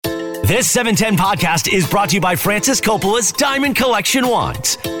This 710 podcast is brought to you by Francis Coppola's Diamond Collection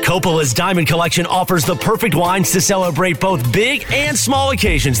Wines. Coppola's Diamond Collection offers the perfect wines to celebrate both big and small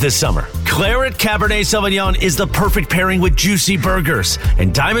occasions this summer. Claret Cabernet Sauvignon is the perfect pairing with juicy burgers,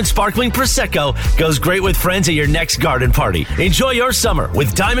 and Diamond Sparkling Prosecco goes great with friends at your next garden party. Enjoy your summer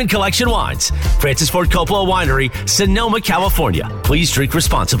with Diamond Collection Wines. Francis Ford Coppola Winery, Sonoma, California. Please drink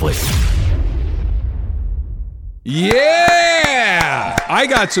responsibly. Yeah! I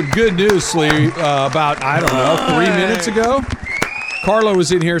got some good news, Slee, about, 3 minutes ago. Carlo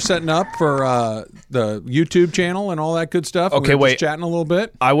was in here setting up for the YouTube channel and all that good stuff. Okay, we were wait. just chatting a little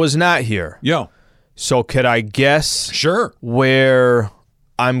bit. I was not here. Yo. So could I guess Sure. where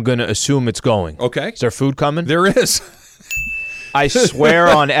I'm going to assume it's going? Okay. Is there food coming? There is. I swear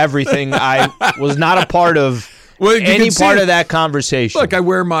on everything. I was not a part of any part of that conversation. Look, I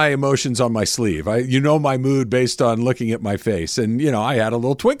wear my emotions on my sleeve. You know my mood based on looking at my face. And, I had a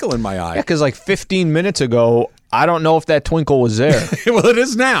little twinkle in my eye. Yeah, because like 15 minutes ago, I don't know if that twinkle was there. Well, it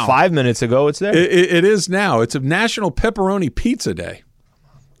is now. 5 minutes ago, it's there. It is now. It's a National Pepperoni Pizza Day.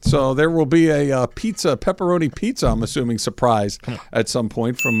 So there will be a pepperoni pizza, I'm assuming, surprise at some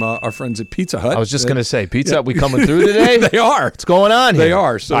point from our friends at Pizza Hut. I was just going to say, Pizza Hut, we coming through today? They are. What's going on here? They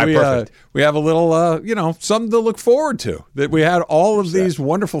are. So All right, we have a little, something to look forward to. That we had all of these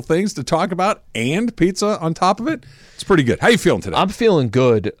wonderful things to talk about and pizza on top of it. It's pretty good. How you feeling today? I'm feeling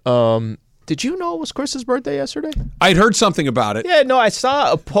good. Did you know it was Chris's birthday yesterday? I'd heard something about it. Yeah, no, I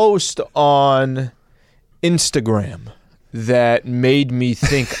saw a post on Instagram that made me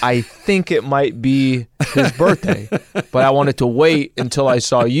think I think it might be his birthday, but I wanted to wait until I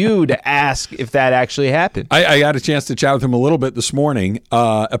saw you to ask if that actually happened. I got a chance to chat with him a little bit this morning.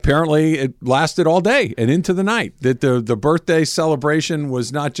 Apparently, it lasted all day and into the night. That the birthday celebration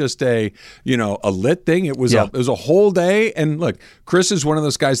was not just a lit thing. It was a whole day. And look, Chris is one of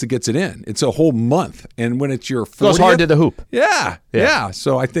those guys that gets it in. It's a whole month, and when it's your 40th, goes hard to the hoop. Yeah.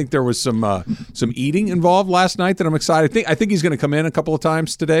 So I think there was some eating involved last night that I'm excited. I think he's going to come in a couple of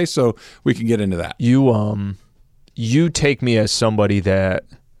times today, so we can get into that. You take me as somebody that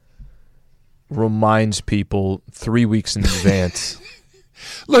reminds people 3 weeks in advance.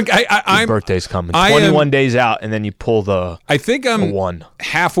 Look, Your birthday's coming. 21 days out, and then you pull the I think I'm one.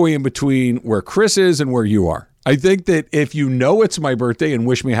 halfway in between where Chris is and where you are. I think that if you know it's my birthday and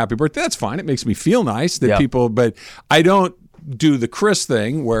wish me a happy birthday, that's fine. It makes me feel nice that people, but I don't do the Chris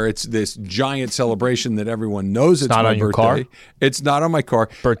thing where it's this giant celebration that everyone knows it's not my on your birthday. car? It's not on my car.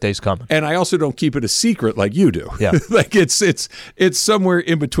 Birthday's coming. And I also don't keep it a secret like you do. Yeah. Like it's somewhere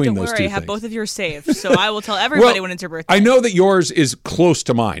in between those two things. Don't worry, I have both of yours saved, so I will tell everybody when it's your birthday. I know that yours is close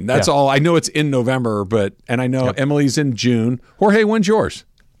to mine. That's all. I know it's in November, and I know Emily's in June. Jorge, when's yours?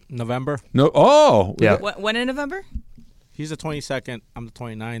 November. No. Oh. Yeah. When in November? He's the 22nd. I'm the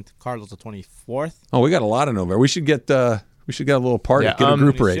 29th. Carlos the 24th. Oh, we got a lot of November. We should get a little party. Get a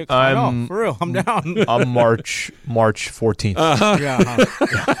group rate. I know, for real. I'm down. I'm March 14th.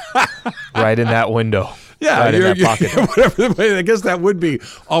 Yeah. Right in that window. Yeah, right in that pocket. Whatever. I guess that would be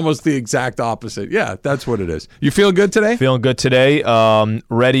almost the exact opposite. Yeah, that's what it is. You feel good today? Feeling good today.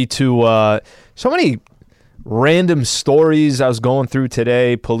 Ready to so many random stories I was going through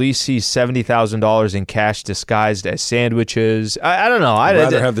today. Police see $70,000 in cash disguised as sandwiches. I don't know. I'd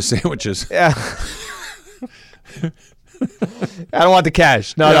rather have the sandwiches. Yeah. I don't want the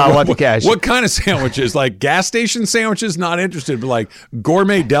cash. No, I want the cash. What kind of sandwiches? Like gas station sandwiches? Not interested. But like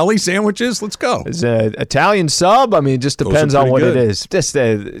gourmet deli sandwiches? Let's go. Is it Italian sub? I mean, it just depends on what good. it is. Just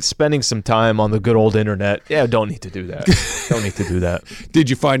spending some time on the good old internet. Yeah, don't need to do that. Don't need to do that. Did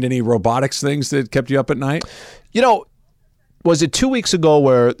you find any robotics things that kept you up at night? Was it 2 weeks ago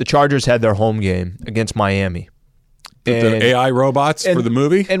where the Chargers had their home game against Miami? The AI robots for the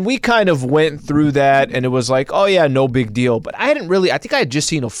movie? And we kind of went through that, and it was like, oh, yeah, no big deal. But I think I had just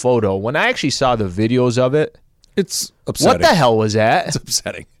seen a photo. When I actually saw the videos of it, it's upsetting. What the hell was that? It's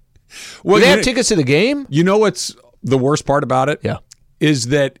upsetting. Well, they have tickets to the game? You know what's the worst part about it? Yeah. Is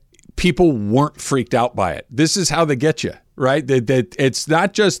that people weren't freaked out by it. This is how they get you, right? That it's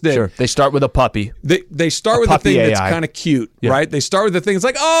not just that. Sure. They start with a puppy. They start with a thing AI. that's kind of cute, right? They start with the thing. It's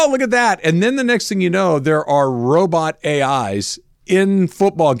like, oh, look at that. And then the next thing you know, there are robot AIs in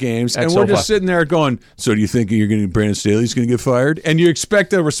football games, and we're just sitting there going, so do you think Brandon Staley's going to get fired? And you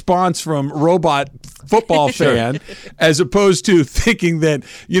expect a response from robot football fan as opposed to thinking that,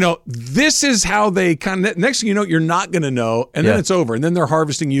 this is how they kind of, next thing you know, you're not going to know, and then it's over. And then they're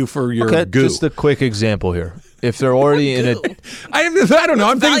harvesting you for your goo. Just a quick example here. If they're already in it. I don't know.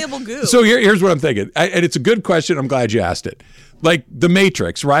 I'm valuable thinking, goo. So here's what I'm thinking. And it's a good question. I'm glad you asked it. like The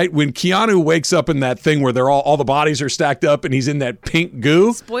Matrix, right? When Keanu wakes up in that thing where they're all the bodies are stacked up and he's in that pink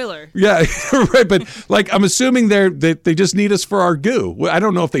goo. Spoiler. Yeah, right. But like, I'm assuming they just need us for our goo. I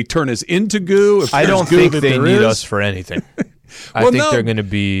don't know if they turn us into goo. I don't think they need us for anything. I think they're going to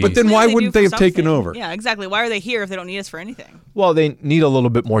be. But then why wouldn't they have taken over? Yeah, exactly. Why are they here if they don't need us for anything? Well, they need a little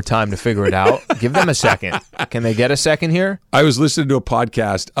bit more time to figure it out. Give them a second. Can they get a second here? I was listening to a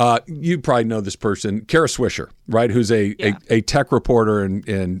podcast. You probably know this person, Kara Swisher, right? Who's a tech reporter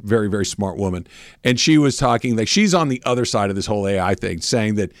and very, very smart woman. And she was talking, like, she's on the other side of this whole AI thing,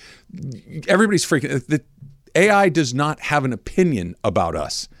 saying that everybody's freaking, that AI does not have an opinion about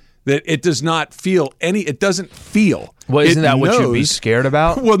us. That it does not feel it doesn't feel. Well, isn't that what you'd be scared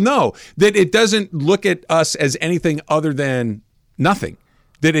about? Well, no, that it doesn't look at us as anything other than nothing.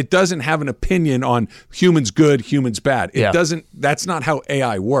 That it doesn't have an opinion on humans good, humans bad. It doesn't. That's not how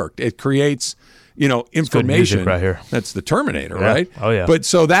AI worked. It creates, information. Right here. That's the Terminator, right? Oh, yeah. But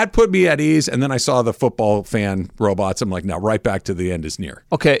so that put me at ease, and then I saw the football fan robots. I'm like, now right back to the end is near.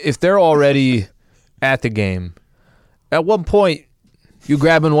 Okay, if they're already at the game, at one point, you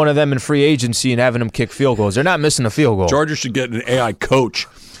grabbing one of them in free agency and having them kick field goals. They're not missing a field goal. Chargers should get an AI coach.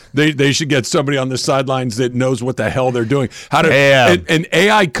 They should get somebody on the sidelines that knows what the hell they're doing. An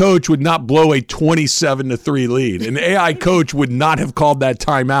AI coach would not blow a 27-3 lead. An AI coach would not have called that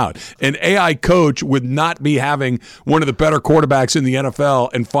timeout. An AI coach would not be having one of the better quarterbacks in the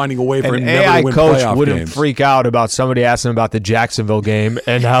NFL and finding a way for him never to win playoff games. An AI coach wouldn't freak out about somebody asking about the Jacksonville game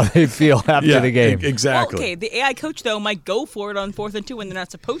and how they feel after the game. Exactly. Well, okay, the AI coach, though, might go for it on 4th and 2 when they're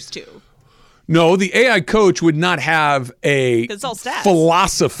not supposed to. No, the AI coach would not have a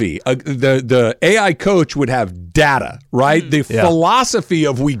philosophy. The AI coach would have data, right? The philosophy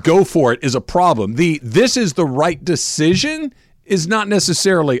of we go for it is a problem. This is the right decision is not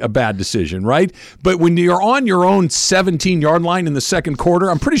necessarily a bad decision, right? But when you're on your own 17-yard line in the second quarter,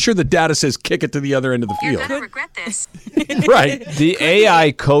 I'm pretty sure the data says kick it to the other end of the field. You're going to regret this. Right. The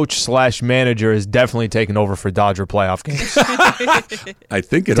AI coach/manager is definitely taking over for Dodger playoff games. I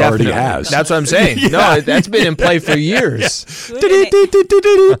think it already has. That's what I'm saying. No, that's been in play for years.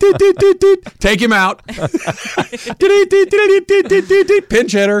 Take him out.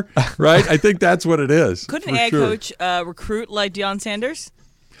 Pinch hitter, right? I think that's what it is. Could an AI coach recruit like Deion Sanders?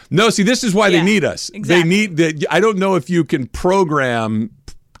 No, see, this is why they need us. Exactly. They need that. I don't know if you can program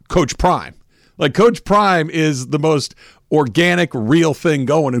Coach Prime. Like, Coach Prime is the most organic, real thing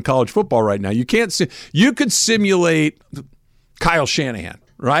going in college football right now. You can't. You could simulate Kyle Shanahan,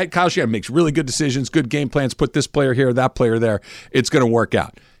 right? Kyle Shanahan makes really good decisions, good game plans. Put this player here, that player there. It's going to work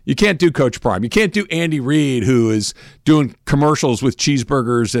out. You can't do Coach Prime. You can't do Andy Reid, who is doing commercials with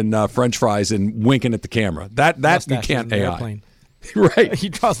cheeseburgers and French fries and winking at the camera. That you can't AI. Right. He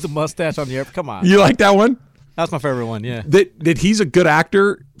draws the mustache on the airplane. Come on. You like that one? That's my favorite one, yeah. That he's a good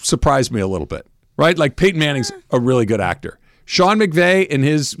actor surprised me a little bit, right? Like, Peyton Manning's a really good actor. Sean McVay in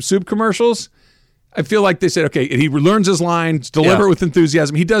his soup commercials, I feel like they said, okay, he learns his lines, deliver it with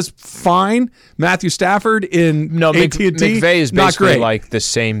enthusiasm. He does fine. Matthew Stafford in AT&T, McVay is not basically great. like the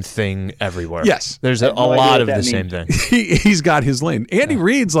same thing everywhere. Yes. There's a lot of the same thing. He's got his lane. Andy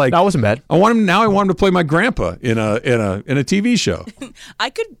Reid's like, that wasn't bad. I want him to play my grandpa in a TV show.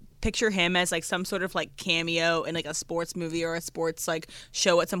 I could picture him as like some sort of like cameo in like a sports movie or a sports like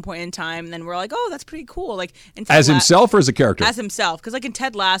show at some point in time, and then we're like, oh, that's pretty cool. Like as himself or as a character? As himself, because like in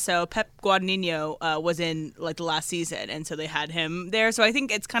Ted Lasso, Pep Guadagnino was in like the last season, and so they had him there. So I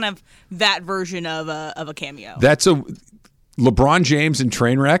think it's kind of that version of a cameo. That's LeBron James in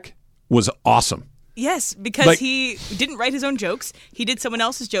Trainwreck was awesome. Yes, because he didn't write his own jokes. He did someone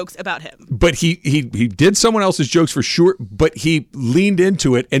else's jokes about him. But he did someone else's jokes for sure, but he leaned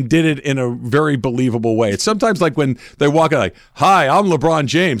into it and did it in a very believable way. It's sometimes like when they walk out like, hi, I'm LeBron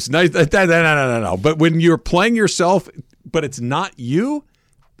James. No. But when you're playing yourself, but it's not you,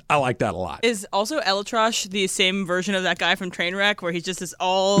 I like that a lot. Is also Elatrosh the same version of that guy from Trainwreck, where he's just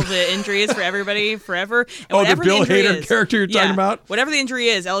all the injuries for everybody forever? And the Bill Hader character you're talking about? Whatever the injury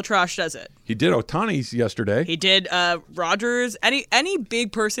is, Elatrosh does it. He did Ohtani's yesterday. He did Rodgers. Any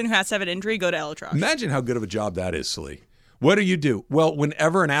big person who has to have an injury, go to Elatrosh. Imagine how good of a job that is, Slee. What do? Well,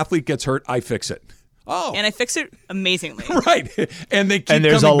 whenever an athlete gets hurt, I fix it. Oh, and I fix it amazingly. Right, and they keep and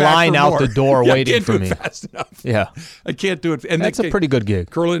there's a line out the door waiting for me. I can't do it fast enough. Yeah, I can't do it. And that's a pretty good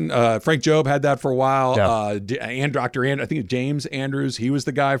gig. Frank Jobe had that for a while. Yeah. And Dr. Andrews, I think James Andrews, he was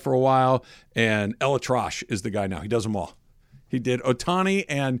the guy for a while. And Elatrosh is the guy now. He does them all. He did Ohtani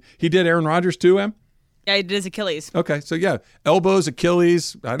and he did Aaron Rodgers too, Em? Yeah, he did his Achilles. Okay, so yeah, elbows,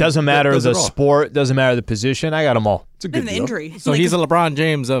 Achilles. Doesn't matter the sport, doesn't matter the position. I got them all. It's a good the deal. injury. So he's a LeBron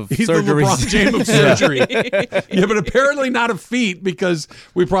James of He's surgeries. the LeBron James of surgery. Yeah, but apparently not of feet because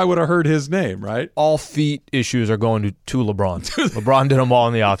we probably would have heard his name, right? All feet issues are going to LeBron. LeBron did them all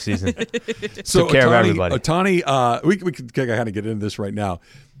in the offseason. So Took care of everybody. Ohtani, we could kind of get into this right now.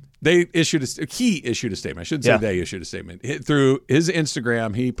 He issued a statement. I shouldn't say they issued a statement. Through his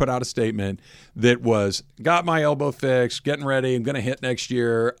Instagram, he put out a statement that was, got my elbow fixed, getting ready, I'm going to hit next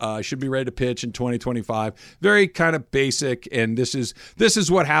year, should be ready to pitch in 2025. Very kind of basic, and this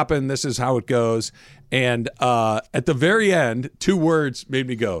is what happened, this is how it goes. And at the very end, 2 words made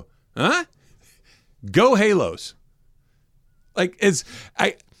me go, huh? Go Halos. Like, it's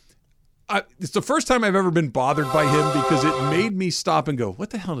the first time I've ever been bothered by him because it made me stop and go, what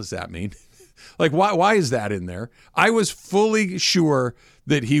the hell does that mean? Like, why is that in there? I was fully sure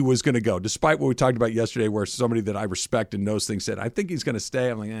that he was going to go, despite what we talked about yesterday where somebody that I respect and knows things said, I think he's going to stay.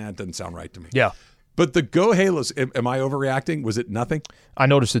 I'm like, it doesn't sound right to me. Yeah. But the Go Halos, am I overreacting? Was it nothing? I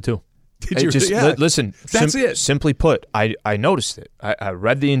noticed it too. Did you? Listen, that's it. Simply put, I noticed it. I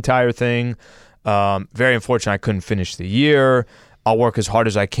read the entire thing. Very unfortunate I couldn't finish the year. I'll work as hard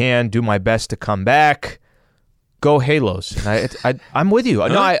as I can, do my best to come back. Go Halos. And I'm with you.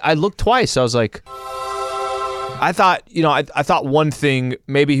 No, I looked twice. I was like, I thought one thing,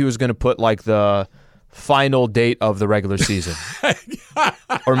 maybe he was going to put like the final date of the regular season.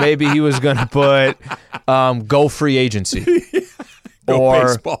 Or maybe he was going to put go free agency.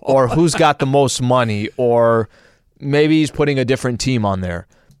 Baseball. Or who's got the most money, or maybe he's putting a different team on there.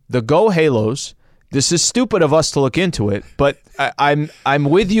 The Go Halos. This is stupid of us to look into it, but I'm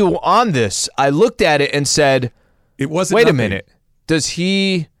with you on this. I looked at it and said, "It wasn't." Wait nothing. a minute. Does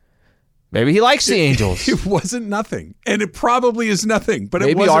he? Maybe he likes the Angels. It wasn't nothing, and it probably is nothing. But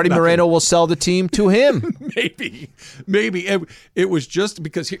maybe it wasn't Artie nothing. Moreno will sell the team to him. Maybe it was just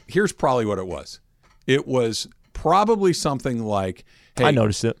because here's probably what it was. It was probably something like, hey, I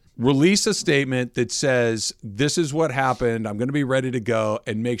noticed it. Release a statement that says, this is what happened. I'm going to be ready to go,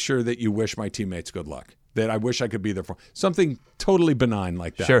 and make sure that you wish my teammates good luck. That I wish I could be there for. Something totally benign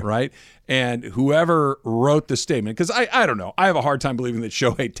like that, sure. Right? And whoever wrote the statement, because I don't know. I have a hard time believing that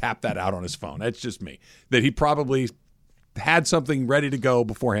Shohei tapped that out on his phone. That's just me. That he probably had something ready to go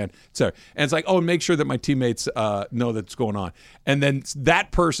beforehand. And it's like, make sure that my teammates know that's going on. And then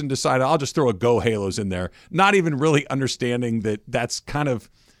that person decided, I'll just throw a Go Halos in there, not even really understanding that that's kind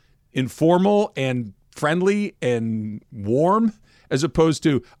of informal and friendly and warm, as opposed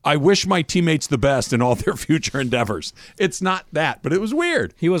to, I wish my teammates the best in all their future endeavors. It's not that, but it was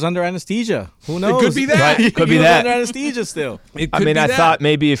weird. He was under anesthesia. Who knows? It could be that. Right. Could be he was that. under anesthesia still. I thought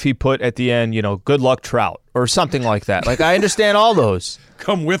maybe if he put at the end, good luck, Trout, or something like that. Like, I understand all those.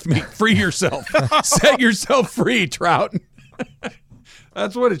 Come with me. Free yourself. Set yourself free, Trout.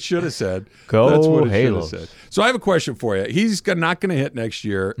 That's what it should have said. Go That's what it Halos. should have said. So I have a question for you. He's not going to hit next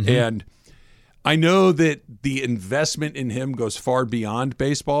year, and I know that the investment in him goes far beyond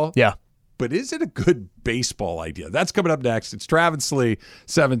baseball. Yeah. But is it a good baseball idea? That's coming up next. It's Travis Lee,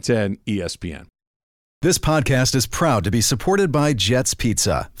 710 ESPN. This podcast is proud to be supported by Jets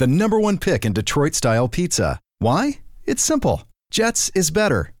Pizza, the #1 pick in Detroit-style pizza. Why? It's simple. Jets is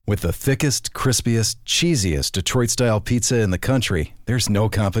better. With the thickest, crispiest, cheesiest Detroit-style pizza in the country, there's no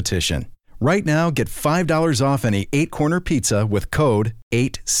competition. Right now, get $5 off any 8-corner pizza with code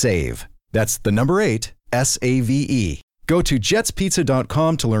 8SAVE. That's the number 8, SAVE. Go to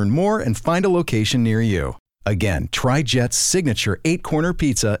jetspizza.com to learn more and find a location near you. Again, try Jet's signature 8-corner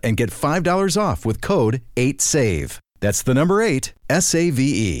pizza and get $5 off with code 8SAVE. That's the number 8,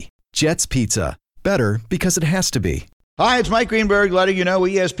 SAVE. Jet's Pizza. Better because it has to be. Hi, it's Mike Greenberg letting you know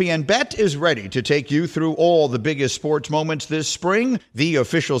ESPN Bet is ready to take you through all the biggest sports moments this spring. The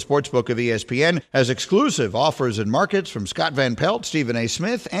official sportsbook of ESPN has exclusive offers and markets from Scott Van Pelt, Stephen A.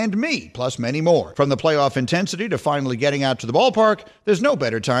 Smith, and me, plus many more. From the playoff intensity to finally getting out to the ballpark, there's no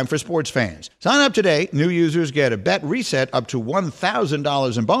better time for sports fans. Sign up today. New users get a bet reset up to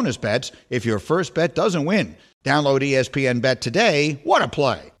 $1,000 in bonus bets if your first bet doesn't win. Download ESPN Bet today. What a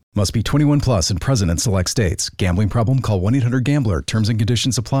play. Must be 21 plus and present in select states. Gambling problem? Call 1-800-GAMBLER. Terms and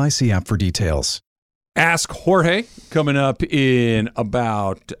conditions apply. See app for details. Ask Jorge coming up in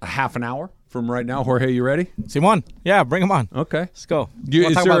about a half an hour from right now. Jorge, you ready? Simon, yeah, bring him on. Okay. Let's go.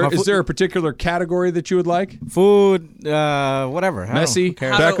 Is there a particular category that you would like? Food, whatever. Messi,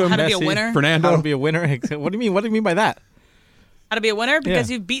 How Beckham, to be a winner? Fernando. How to be a winner? What do you mean by that? How to be a winner?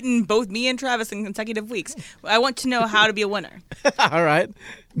 Because you've beaten both me and Travis in consecutive weeks. I want to know how to be a winner. All right.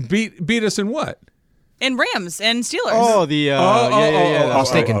 Beat us in what? And Rams and Steelers. Oh, I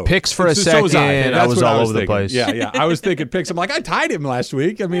was thinking picks for a second. So was I. I was all over the thinking. place. Yeah. I was thinking picks. I'm like, I tied him last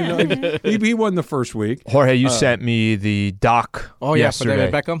week. I mean, he won the first week. Jorge, you sent me the doc yesterday.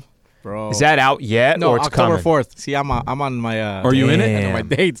 For David Beckham? Bro. Is that out yet? No, or it's October coming? 4th. See, I'm on my. Are you in it? My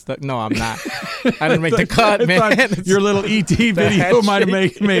dates. No, I'm not. I didn't make the cut, man. Your little ET video might have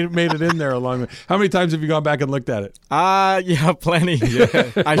made it in there along the way. How many times have you gone back and looked at it? Yeah, plenty.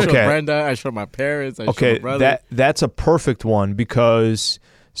 Yeah. I showed Brenda. I showed my parents. I showed my brother. That's a perfect one because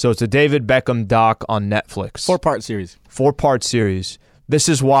it's a David Beckham doc on Netflix. 4-part series. 4-part series. This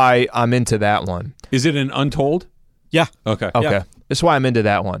is why I'm into that one. Is it an Untold? Yeah. Okay. Yeah. This is why I'm into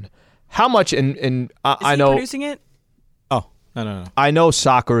that one. How much I know producing it? Oh, no. I know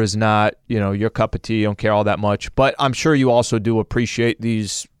soccer is not, your cup of tea. You don't care all that much, but I'm sure you also do appreciate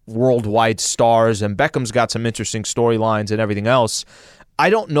these worldwide stars, and Beckham's got some interesting storylines and everything else. I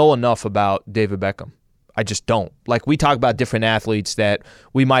don't know enough about David Beckham. I just don't. Like, we talk about different athletes that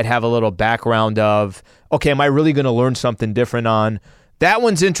we might have a little background of. Okay, am I really going to learn something different on? That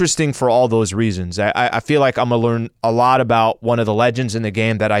one's interesting for all those reasons. I feel like I'm going to learn a lot about one of the legends in the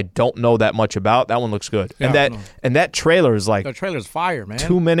game that I don't know that much about. That one looks good. Yeah, and that trailer is like... The trailer's fire, man.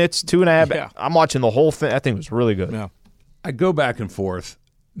 2 minutes, 2.5. Yeah. I'm watching the whole thing. That thing was really good. Yeah. I go back and forth.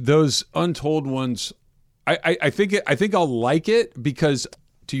 Those Untold ones, I think I'll like it because,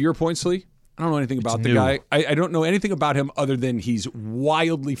 to your point, Slee, I don't know anything about the guy. I don't know anything about him other than he's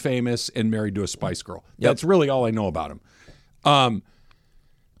wildly famous and married to a Spice Girl. Yep. That's really all I know about him.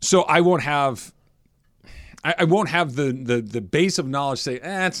 So I won't have the base of knowledge to say,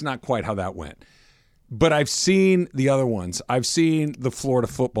 that's not quite how that went. But I've seen the other ones. I've seen the Florida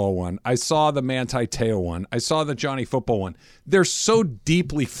football one. I saw the Manti Te'o one. I saw the Johnny football one. They're so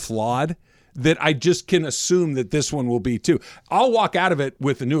deeply flawed that I just can assume that this one will be too. I'll walk out of it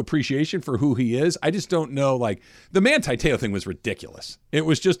with a new appreciation for who he is. I just don't know, like, the Manti Te'o thing was ridiculous. It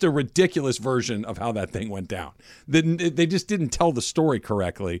was just a ridiculous version of how that thing went down. They just didn't tell the story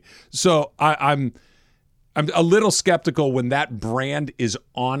correctly. So I'm a little skeptical when that brand is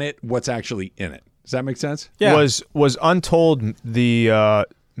on it, what's actually in it. Does that make sense? Yeah. Was Untold the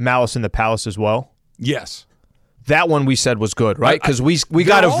Malice in the Palace as well? Yes. That one we said was good, right? Because we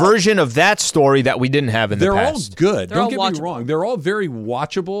got a version of that story that we didn't have in the past. They're all good. Don't all get me wrong. They're all very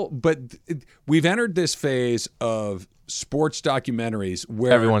watchable, but we've entered this phase of sports documentaries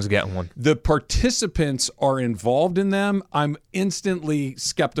where Everyone's getting one. The participants are involved in them. I'm instantly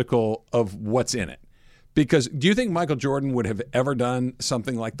skeptical of what's in it. Because do you think Michael Jordan would have ever done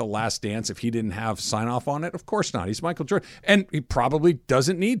something like The Last Dance if he didn't have sign-off on it? Of course not. He's Michael Jordan. And he probably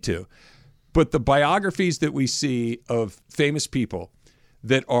doesn't need to. But the biographies that we see of famous people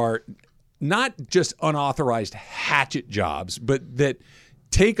that are not just unauthorized hatchet jobs, but that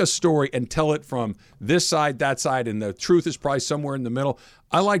take a story and tell it from this side, that side, and the truth is probably somewhere in the middle.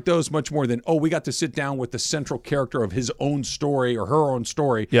 I like those much more than, we got to sit down with the central character of his own story or her own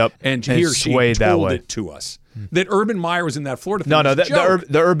story, and he or she told it to us. That Urban Meyer was in that Florida thing. No,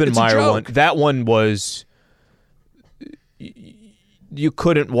 the Urban Meyer one. That one was... You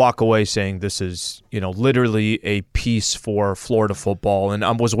couldn't walk away saying this is, literally a piece for Florida football. And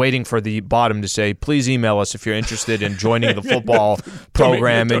I was waiting for the bottom to say, please email us if you're interested in joining the football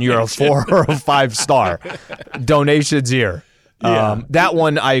program and you're a 4 or a 5 star. Donations here. Yeah. That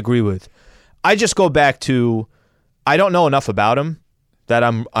one I agree with. I just go back to, I don't know enough about him that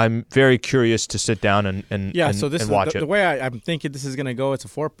I'm very curious to sit down and watch it. The way I'm thinking this is going to go, it's a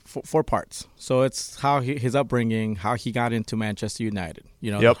four parts. So it's how his upbringing, how he got into Manchester United.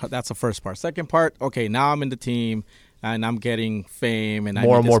 That's the first part. Second part, okay, now I'm in the team and I'm getting fame and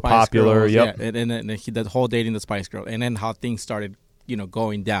more and more popular. Girls, yep. Yeah, and then the whole dating the Spice Girl, and then how things started,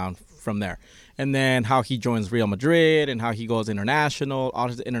 going down from there. And then how he joins Real Madrid and how he goes international, all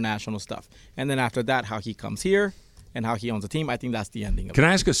his international stuff. And then after that, how he comes here. And how he owns the team. I think that's the ending of it. Can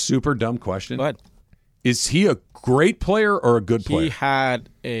I ask a super dumb question? Go ahead. Is he a great player or a good player? He had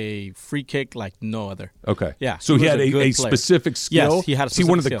a free kick like no other. Okay. Yeah. So he had a specific skill? Yes, he had a specific Is he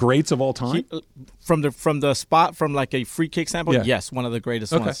one of the skill. greats of all time? From the spot, from like a free kick standpoint, yes, one of the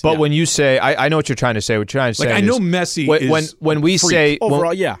greatest ones. But when you say, I know what you're trying to say. What you're trying to say I know Messi is when we freak. say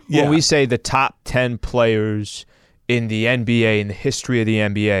overall, when we say the top 10 players in the NBA, in the history of the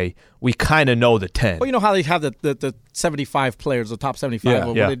NBA, we kind of know the 10. Well, you know how they have the 75 players, the top 75 of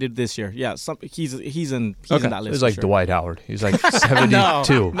what they did this year. Yeah, he's in that list. He's like Dwight Howard. He's like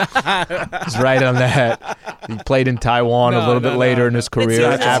 72. He's right on that. He played in Taiwan a little bit later in his career,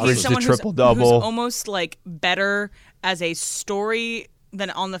 averaged a triple-double. Who's almost like better as a story than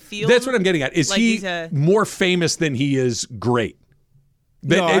on the field. That's what I'm getting at. Is he more famous than he is great?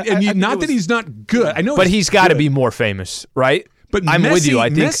 Not that he's not good. I know, but he's got to be more famous, right? But I'm with you. I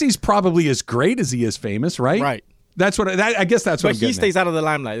think Messi's probably as great as he is famous, right? Right. That's what I guess. That's what I'm getting. But he stays out of the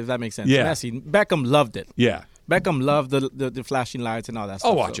limelight, if that makes sense. Yeah. Messi, Beckham loved it. Yeah. Beckham loved the flashing lights and all that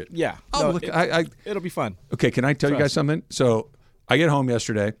stuff. I'll watch it. Yeah. Oh, look, it'll be fun. Okay, can I tell you guys something? So I get home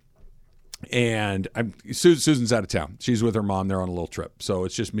yesterday, and Susan's out of town. She's with her mom. They're on a little trip. So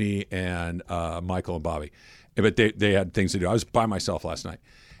it's just me and Michael and Bobby. But they had things to do. I was by myself last night.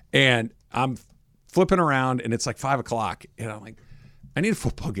 And I'm flipping around, and it's like 5 o'clock. And I'm like, I need a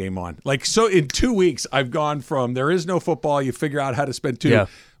football game on. Like, so in 2 weeks, I've gone from there is no football, you figure out how to spend 2. Yeah.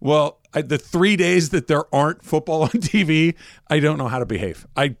 Well, the 3 days that there aren't football on TV, I don't know how to behave.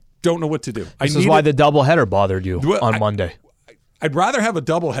 I don't know what to do. This is why the doubleheader bothered you on Monday. I'd rather have a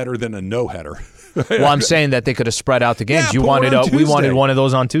doubleheader than a no-header. Well, I'm saying that they could have spread out the games. Yeah, we wanted one of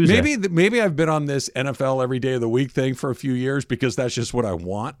those on Tuesday. Maybe I've been on this NFL every day of the week thing for a few years because that's just what I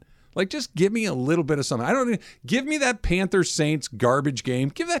want. Like, just give me a little bit of something. Give me that Panthers Saints garbage game.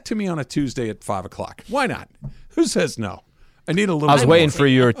 Give that to me on a Tuesday at 5 o'clock. Why not? Who says no? I need a little. I was waiting for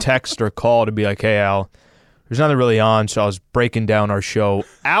your text or call to be like, "Hey, Al, there's nothing really on." So I was breaking down our show.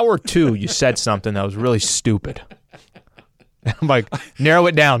 Hour 2, you said something that was really stupid. I'm like, narrow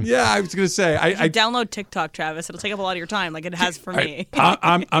it down. Yeah, I was going to say, I download TikTok, Travis. It'll take up a lot of your time, like it has for me.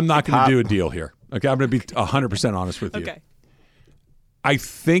 I'm not going to do a deal here. Okay, I'm going to be 100% honest with you. Okay. I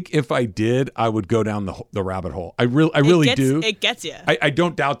think if I did, I would go down the rabbit hole. I really do. It gets you. I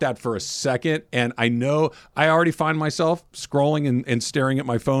don't doubt that for a second. And I know I already find myself scrolling and staring at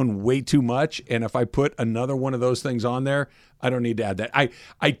my phone way too much. And if I put another one of those things on there, I don't need to add that.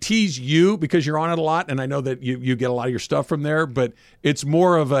 I tease you because you're on it a lot, and I know that you get a lot of your stuff from there, but it's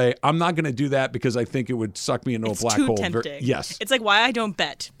more of I'm not going to do that because I think it would suck me into a black hole. It's too tempting. Yes. It's like why I don't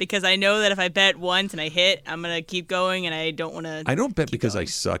bet, because I know that if I bet once and I hit, I'm going to keep going, and I don't want to. I don't bet because I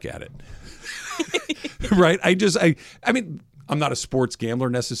suck at it. Right? I mean, I'm not a sports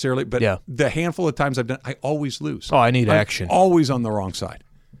gambler necessarily, but the handful of times I've done, I always lose. Oh, I need action. Always on the wrong side.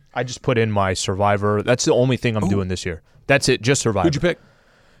 I just put in my Survivor. That's the only thing I'm doing this year. That's it, just Survivor. Who'd you pick?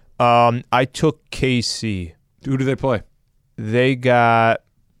 I took KC. Who do they play? They got.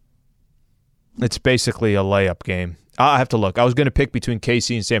 It's basically a layup game. I have to look. I was going to pick between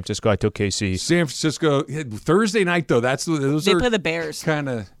KC and San Francisco. I took KC. San Francisco Thursday night though. They play the Bears. Kind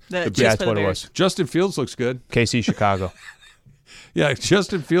of. Yeah, that's what it was. Justin Fields looks good. KC Chicago. Yeah,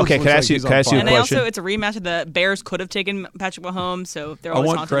 Justin Fields. Okay, can I ask you a question? And it's a rematch of the Bears could have taken Patrick Mahomes, so they're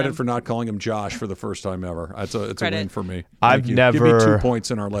always. I want credit for not calling him Josh for the first time ever. It's a win for me. I've never give me 2 points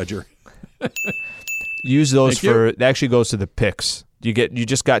in our ledger. Use those for. It actually goes to the picks. You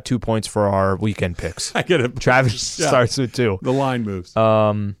just got 2 points for our weekend picks. I get it. Travis starts with 2. The line moves.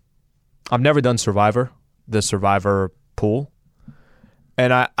 I've never done Survivor, the Survivor pool,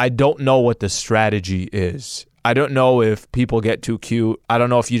 and I don't know what the strategy is. I don't know if people get too cute. I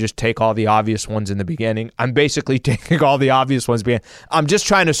don't know if you just take all the obvious ones in the beginning. I'm basically taking all the obvious ones. I'm just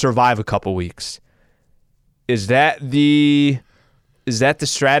trying to survive a couple weeks. Is that the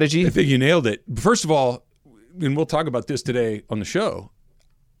strategy? I think you nailed it. First of all, and we'll talk about this today on the show,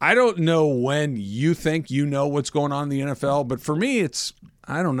 I don't know when you think you know what's going on in the NFL, but for me, it's,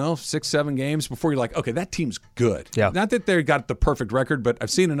 I don't know, 6-7 games before you're like, okay, that team's good. Yeah. Not that they got the perfect record, but I've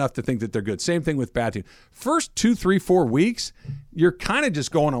seen enough to think that they're good. Same thing with bad teams. First 2, 3, 4 weeks, you're kind of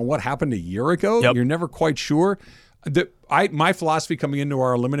just going on what happened a year ago. Yep. You're never quite sure. My philosophy coming into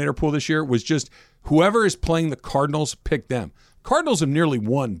our eliminator pool this year was just whoever is playing the Cardinals, pick them. Cardinals have nearly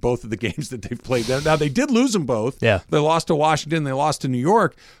won both of the games that they've played. Now, they did lose them both. Yeah. They lost to Washington. They lost to New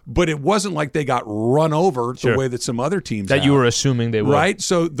York. But it wasn't like they got run over the way that some other teams that you were assuming they would. Right?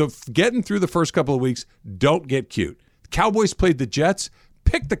 So getting through the first couple of weeks, don't get cute. Cowboys played the Jets.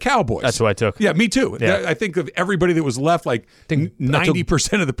 Pick the Cowboys. That's what I took. Yeah, me too. Yeah. I think of everybody that was left, like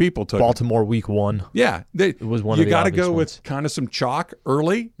 90% of the people took Baltimore week 1. Yeah. It was one of the You got to obvious go ones. with kind of some chalk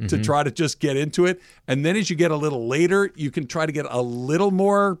early to try to just get into it. And then as you get a little later, you can try to get a little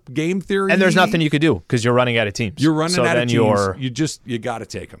more game theory. And there's nothing you could do because you're running out of teams. You're running out of teams. You're, you got to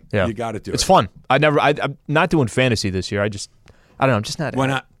take them. Yeah. You got to do it. It's fun. I'm not doing fantasy this year. I don't know. I'm just not. Why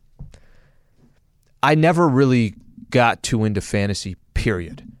not? I never really got too into fantasy,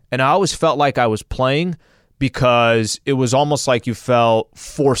 period. And I always felt like I was playing because it was almost like you felt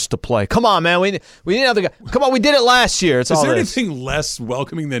forced to play. Come on, man. We need another guy. Come on, we did it last year. Is there anything less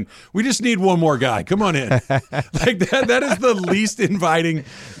welcoming than we just need one more guy? Come on in. Like that is the least inviting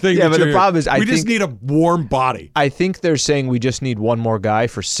thing. Yeah, but the problem is we just need a warm body. I think they're saying we just need one more guy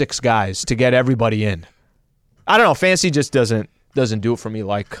for 6 guys to get everybody in. I don't know. Fantasy just doesn't do it for me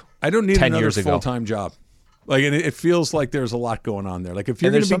like I don't need 10 another years ago. full-time job. Like, and it feels like there's a lot going on there. Like, if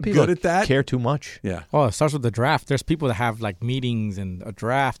you're going to be good at that, care too much. Yeah. Oh, it starts with the draft. There's people that have like meetings and a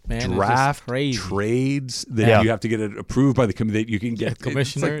draft, man. Draft, it's just crazy. trades that you have to get it approved by the committee that you can get.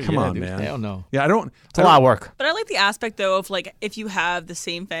 Commissioner. It's like, come on, dude, man. Hell no. Yeah, It's a lot of work. But I like the aspect, though, of like if you have the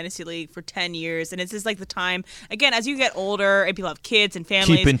same fantasy league for 10 years, and it's just like the time, again, as you get older and people have kids and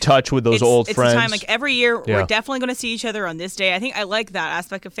families. Keep in touch with those old friends. It's the time, like every year, we're definitely going to see each other on this day. I think I like that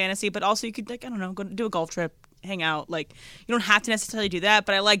aspect of fantasy, but also you could, like, I don't know, go do a golf trip, hang out. Like, you don't have to necessarily do that,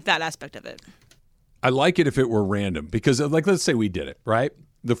 but I like that aspect of it. I like it if it were random because, like, let's say we did it, right?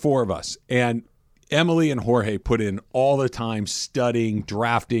 The four of us. And Emily and Jorge put in all the time studying,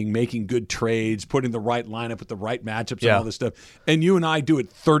 drafting, making good trades, putting the right lineup with the right matchups and all this stuff. And you and I do it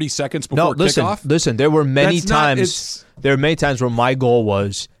 30 seconds before kickoff. Listen, there were many times where my goal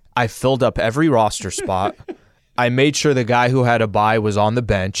was I filled up every roster spot. I made sure the guy who had a bye was on the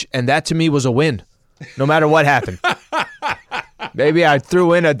bench, and that to me was a win, no matter what happened. Maybe I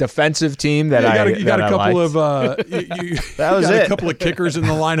threw in a defensive team that you got a couple liked. of that was a couple of kickers in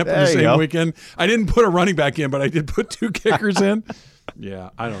the lineup in the same weekend. I didn't put a running back in, but I did put 2 kickers in. Yeah,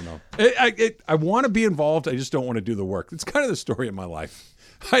 I don't know. I want to be involved. I just don't want to do the work. It's kind of the story of my life.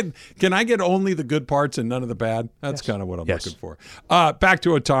 Can I get only the good parts and none of the bad? That's kind of what I'm looking for. Back to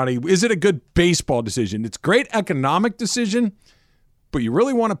Ohtani. Is it a good baseball decision? It's a great economic decision, but you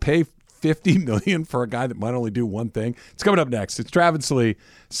really want to pay $50 million for a guy that might only do one thing? It's coming up next. It's Travis Lee,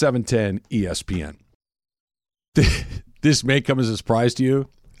 710 ESPN. This may come as a surprise to you.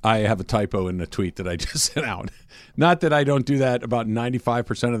 I have a typo in the tweet that I just sent out. Not that I don't do that about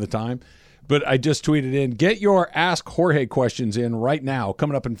 95% of the time, but I just tweeted in, get your Ask Jorge questions in right now,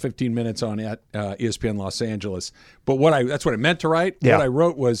 coming up in 15 minutes on ESPN Los Angeles. But that's what I meant to write. Yeah. What I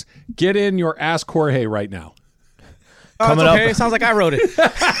wrote was, get in your Ask Jorge right now. Coming up, it sounds like I wrote it.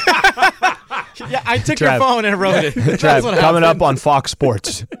 Yeah, I took your phone and wrote it. Coming up on Fox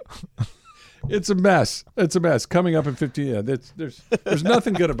Sports. It's a mess. It's a mess. Coming up in 15. Yeah, there's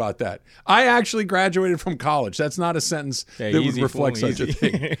nothing good about that. I actually graduated from college. That's not a sentence that would reflect such a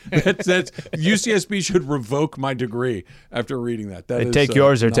thing. That's UCSB should revoke my degree after reading that. They take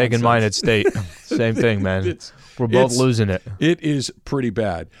yours. They're taking mine at State. Same thing, man. We're both losing it. It is pretty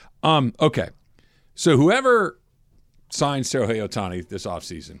bad. Okay, so whoever signs Shohei Ohtani this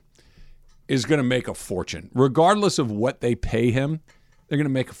offseason is going to make a fortune. Regardless of what they pay him, they're going to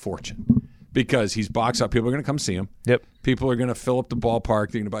make a fortune because he's boxed out. People are going to come see him. Yep. People are going to fill up the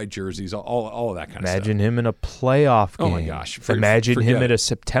ballpark. They're going to buy jerseys, all of that kind of stuff. Imagine him in a playoff game. Oh, my gosh. Imagine him in a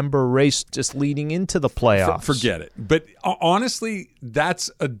September race just leading into the playoffs. Forget it. But honestly,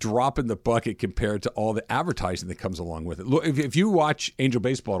 that's a drop in the bucket compared to all the advertising that comes along with it. Look, if you watch Angel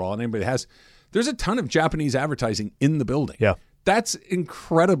Baseball at all, and anybody has, there's a ton of Japanese advertising in the building. Yeah. That's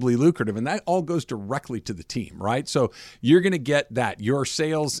incredibly lucrative, and that all goes directly to the team, right? So you're going to get that. Your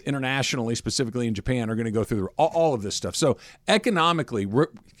sales internationally, specifically in Japan, are going to go through all of this stuff. So economically,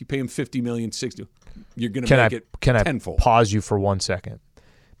 if you pay him $50 million, $60, you're going to make it tenfold. Can I pause you for 1 second?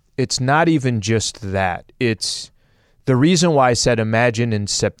 It's not even just that. It's the reason why I said imagine in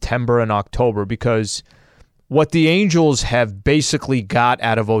September and October, because what the Angels have basically got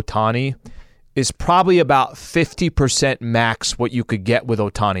out of Ohtani is probably about 50% max what you could get with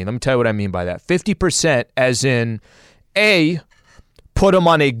Ohtani. Let me tell you what I mean by that. 50% as in, A, put him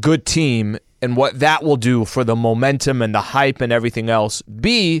on a good team and what that will do for the momentum and the hype and everything else.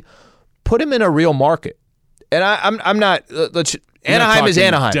 B, put him in a real market. And I'm not Anaheim is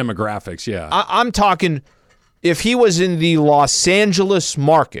Anaheim. Demographics, yeah. I'm talking if he was in the Los Angeles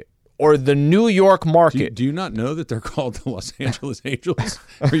market, or the New York market. Do you not know that they're called the Los Angeles Angels?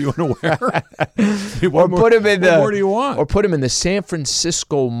 Are you unaware? What more do you want? Or put him in the San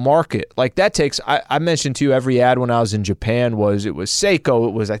Francisco market. Like that takes. I mentioned to you every ad when I was in Japan was Seiko.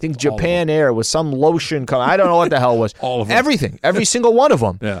 It was I think Japan Air. It was some lotion. I don't know what the hell it was. All of them. Everything. Every single one of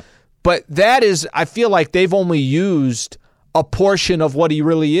them. Yeah. But that is. I feel like they've only used a portion of what he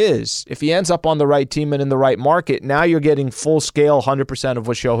really is. If he ends up on the right team and in the right market, now you're getting full scale 100% of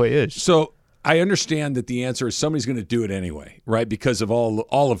what Shohei is. So I understand that the answer is somebody's going to do it anyway, right? Because of all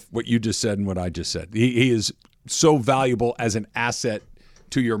of what you just said and what I just said. He is so valuable as an asset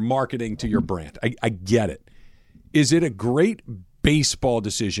to your marketing, to your brand. I get it. Is it a great baseball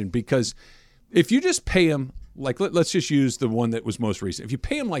decision? Because if you just pay him, like let's just use the one that was most recent. If you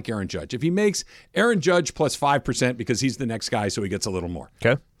pay him like Aaron Judge, if he makes Aaron Judge plus 5% because he's the next guy, so he gets a little more.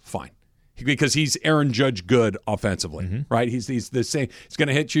 Okay, fine, because he's Aaron Judge good offensively, right? He's the same. He's going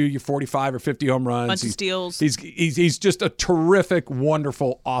to hit you your 45 or 50 home runs, bunch of steals. He's just a terrific,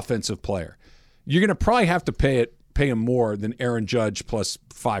 wonderful offensive player. You're going to probably have to pay it pay him more than Aaron Judge plus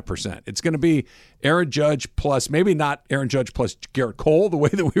 5%. It's going to be Aaron Judge plus, maybe not Aaron Judge plus Garrett Cole the way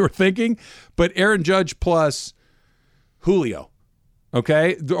that we were thinking, but Aaron Judge plus Julio.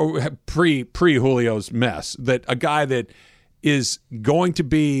 Okay? Pre-Julio's mess. That a guy that is going to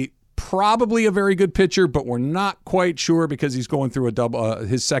be probably a very good pitcher, but we're not quite sure because he's going through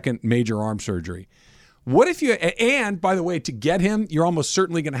his second major arm surgery. What if you, and by the way, to get him, you're almost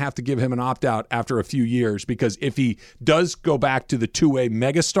certainly going to have to give him an opt-out after a few years, because if he does go back to the two-way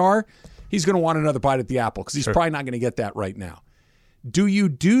megastar, he's going to want another bite at the apple because he's probably not going to get that right now. Do you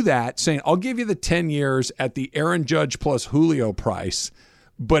do that saying, I'll give you the 10 years at the Aaron Judge plus Julio price,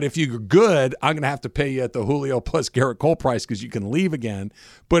 but if you're good, I'm going to have to pay you at the Julio plus Garrett Cole price because you can leave again.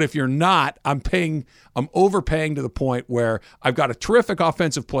 But if you're not, I'm overpaying to the point where I've got a terrific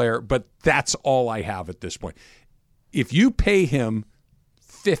offensive player, but that's all I have at this point. If you pay him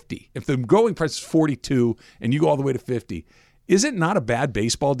 50, if the going price is 42 and you go all the way to 50, is it not a bad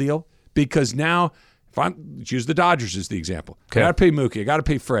baseball deal? Because now, let's use the Dodgers as the example. Okay. I got to pay Mookie. I got to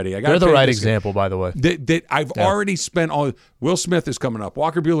pay Freddie. They're the right example, by the way. That I've already spent all. Will Smith is coming up.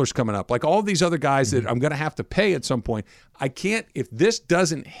 Walker Buehler's coming up. Like all these other guys that I'm going to have to pay at some point. I can't. If this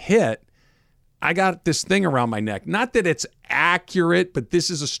doesn't hit, I got this thing around my neck. Not that it's accurate, but this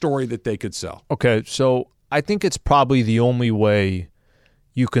is a story that they could sell. Okay, so I think it's probably the only way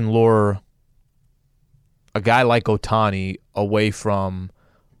you can lure a guy like Ohtani away from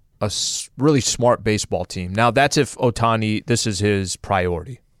a really smart baseball team. Now, that's if Ohtani, this is his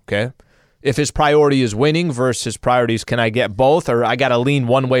priority, okay? If his priority is winning versus his priorities, can I get both, or I got to lean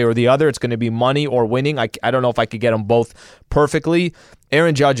one way or the other? It's going to be money or winning. I don't know if I could get them both perfectly.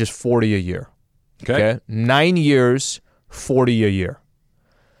 Aaron Judge is $40 a year, okay? 9 years, $40 a year.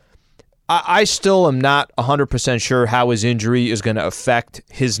 I still am not 100% sure how his injury is going to affect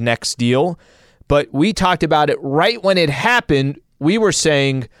his next deal, but we talked about it right when it happened. We were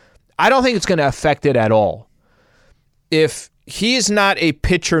saying, I don't think it's going to affect it at all. If he is not a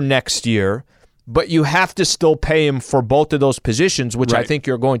pitcher next year, but you have to still pay him for both of those positions, which I think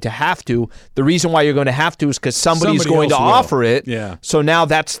you're going to have to. The reason why you're going to have to is because somebody's going to offer it. Yeah. So now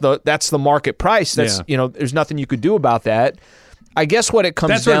that's the market price. That's there's nothing you could do about that. I guess what it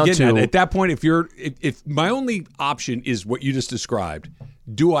comes down to at that point, if my only option is what you just described,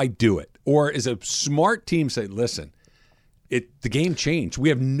 do I do it, or is a smart team say, listen? The game changed. We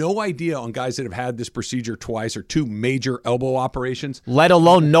have no idea on guys that have had this procedure twice or two major elbow operations. Let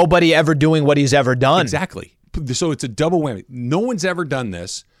alone nobody ever doing what he's ever done. Exactly. So it's a double whammy. No one's ever done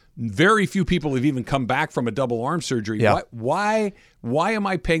this. Very few people have even come back from a double arm surgery. Yeah. Why am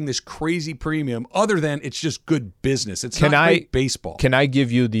I paying this crazy premium other than it's just good business? It's not great baseball. Can I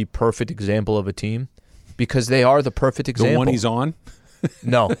give you the perfect example of a team? Because they are the perfect example. The one he's on?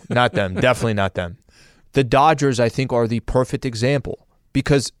 No, not them. Definitely not them. The Dodgers, I think, are the perfect example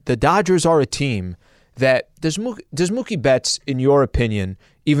because the Dodgers are a team that does Mookie Betts, in your opinion,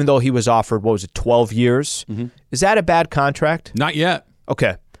 even though he was offered, 12 years, is that a bad contract? Not yet.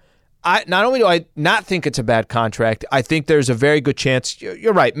 Okay. Not only do I not think it's a bad contract, I think there's a very good chance,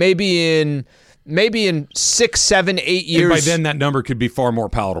 you're right, maybe in 6, 7, 8 years. And by then that number could be far more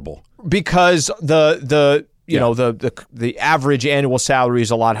palatable. Because the average annual salary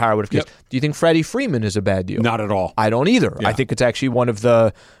is a lot higher. Do you think Freddie Freeman is a bad deal? Not at all. I don't either. Yeah. I think it's actually one of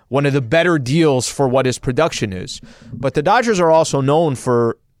the better deals for what his production is. But the Dodgers are also known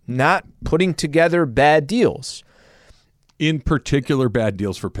for not putting together bad deals. In particular, bad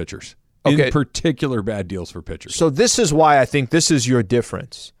deals for pitchers. Okay. In particular, bad deals for pitchers. So this is why I think this is your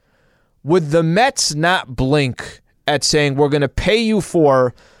difference. Would the Mets not blink at saying, we're going to pay you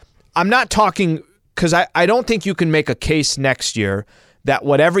for, I'm not talking, because I don't think you can make a case next year that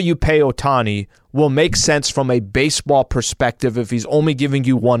whatever you pay Ohtani will make sense from a baseball perspective if he's only giving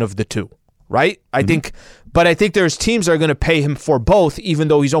you one of the two, right? I think there's teams that are going to pay him for both, even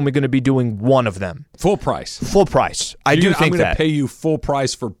though he's only going to be doing one of them. Full price. Full price. I do think that. I'm going to pay you full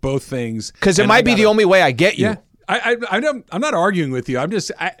price for both things. Because it might be the only way I get you. Yeah, I'm not arguing with you. I'm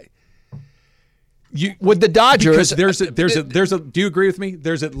just... with the Dodgers... Because do you agree with me?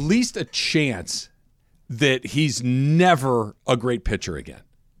 There's at least a chance that he's never a great pitcher again.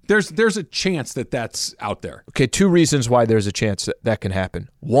 There's a chance that that's out there. Okay, 2 reasons why there's a chance that can happen.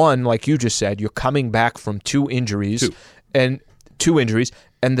 One, like you just said, you're coming back from 2 injuries. And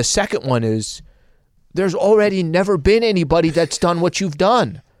the second one is there's already never been anybody that's done what you've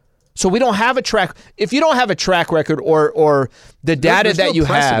done. So we don't have a track. If you don't have a track record or the data that you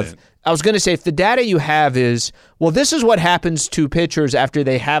have, I was going to say, if the data you have is, well, this is what happens to pitchers after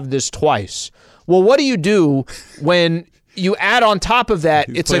they have this twice. Well, what do you do when you add on top of that,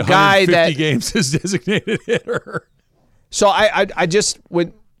 it's a guy that... 50 games as designated hitter. So I just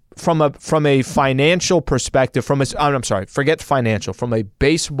would from a financial perspective, forget financial, from a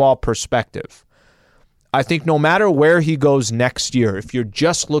baseball perspective, I think no matter where he goes next year, if you're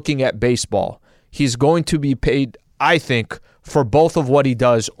just looking at baseball, he's going to be paid, I think, for both of what he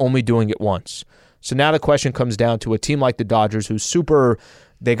does, only doing it once. So now the question comes down to a team like the Dodgers who's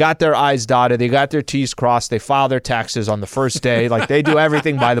they got their I's dotted, they got their T's crossed, they file their taxes on the first day. Like, they do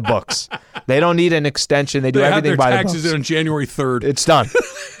everything by the books. They don't need an extension. They do everything by the books. Taxes on January 3rd. It's done.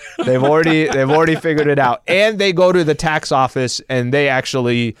 They've already figured it out. And they go to the tax office and they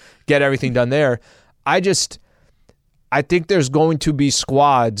actually get everything done there. I think there's going to be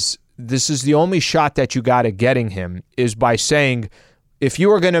squads. This is the only shot that you got at getting him, is by saying, if you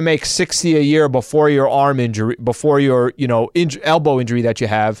were going to make $60 a year before your arm injury, before your elbow injury that you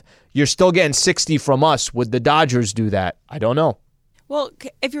have, you're still getting $60 from us. Would the Dodgers do that? I don't know. Well,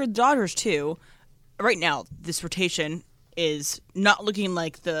 if you're the Dodgers too, right now this rotation is not looking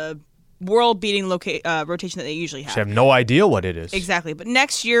like the world-beating rotation that they usually have. I have no idea what it is. Exactly. But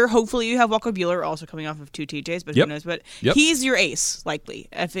next year, hopefully you have Walker Buehler, also coming off of 2 TJs, but who knows. But he's your ace, likely,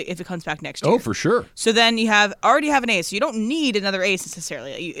 if it comes back next year. Oh, for sure. So then you already have an ace. So you don't need another ace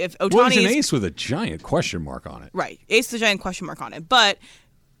necessarily. If Ohtani he's an ace with a giant question mark on it. Right. Ace with a giant question mark on it. But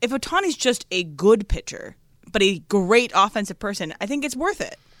if Ohtani's just a good pitcher, but a great offensive person, I think it's worth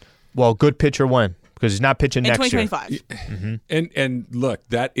it. Well, good pitcher when? Because he's not pitching in next 2025. year. And look,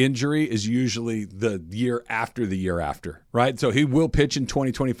 that injury is usually the year after, right? So he will pitch in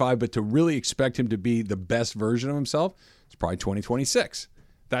 2025, but to really expect him to be the best version of himself, it's probably 2026.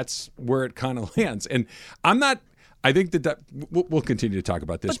 That's where it kind of lands. And I think that we'll continue to talk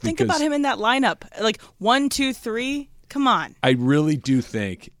about this. But think about him in that lineup. Like 1, 2, 3. Come on. I really do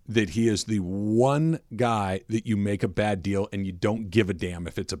think that he is the one guy that you make a bad deal and you don't give a damn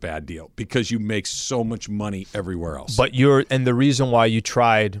if it's a bad deal, because you make so much money everywhere else. But the reason why you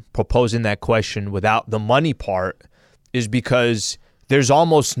tried proposing that question without the money part is because there's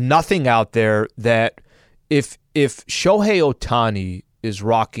almost nothing out there that if Shohei Ohtani is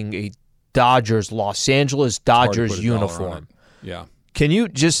rocking a Los Angeles Dodgers uniform. Yeah. Can you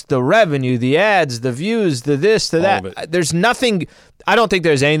just the revenue, the ads, the views, the this, the that? There's nothing. I don't think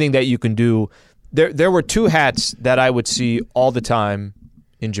there's anything that you can do. There were 2 hats that I would see all the time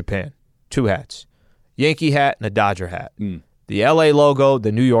in Japan. 2 hats, Yankee hat and a Dodger hat. The LA logo,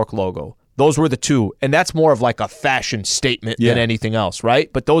 the New York logo. Those were the 2, and that's more of like a fashion statement than anything else,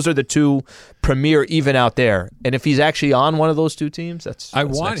 right? But those are the 2 premier even out there. And if he's actually on one of those 2 teams, I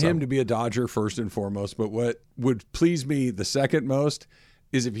want him to be a Dodger first and foremost. But what would please me the second most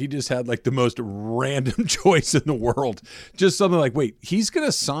is if he just had like the most random choice in the world. Just something like, wait, he's going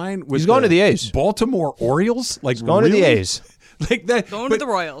to sign with he's going to the A's, Baltimore Orioles, like he's going to the A's, like that, going to the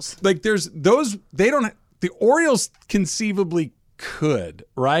Royals. Like there's those. They don't. The Orioles conceivably could,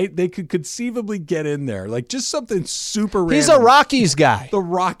 right? They could conceivably get in there. Like just something super random. He's a Rockies guy. The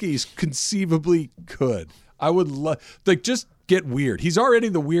Rockies conceivably could. I would love, like, just get weird. He's already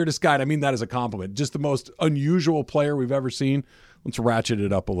the weirdest guy. And I mean that as a compliment. Just the most unusual player we've ever seen. Let's ratchet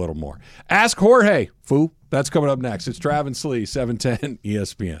it up a little more. Ask Jorge, foo. That's coming up next. It's Travis Lee, 710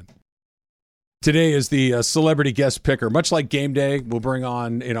 ESPN. Today is the celebrity guest picker. Much like game day, we'll bring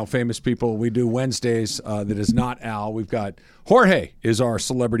on famous people. We do Wednesdays. That is not Al. We've got Jorge is our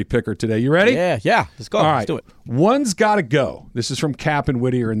celebrity picker today. You ready? Yeah. Let's go. All right. Let's do it. One's got to go. This is from Cap and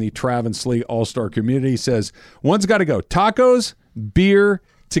Whittier in the Travis Lee All-Star community. He says, one's got to go. Tacos, beer,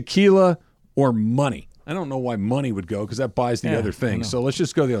 tequila, or money. I don't know why money would go because that buys the other thing. So let's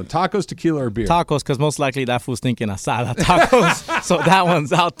just go the other. Tacos, tequila, or beer? Tacos, because most likely that fool's thinking asada tacos. So that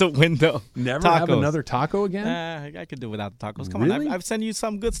one's out the window. Never have another taco again? I could do without the tacos. Come Really? on, I've sent you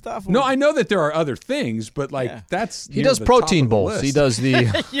some good stuff. No, I know that there are other things, but that's he does protein bowls. He does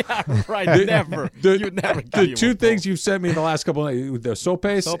the yeah, right. Never. You never. The 2 things you've sent me in the last couple of nights, the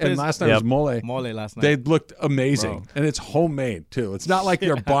sopes, and last night was mole. Mole last night. They looked amazing, and it's homemade too. It's not like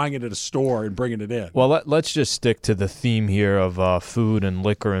they're buying it at a store and bringing it in. Well, let's just stick to the theme here of food and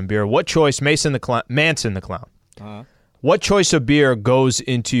liquor and beer. What choice, Manson the Clown? What choice of beer goes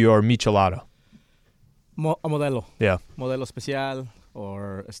into your michelada? A Modelo. Yeah. Modelo Especial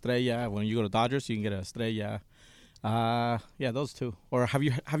or Estrella. When you go to Dodgers, you can get a Estrella. Yeah, those 2. Or have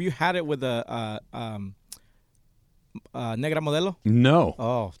you had it with a Negra Modelo? No.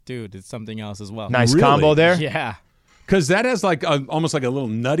 Oh, dude, it's something else as well. Nice Really? combo there. Yeah. Because that has like almost like a little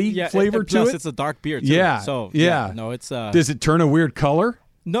nutty flavor to plus it. It's a dark beer too. Yeah. So yeah. no, it's. Does it turn a weird color?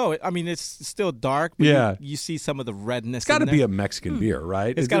 No, I mean it's still dark. But you see some of the redness. It's got to be a Mexican beer,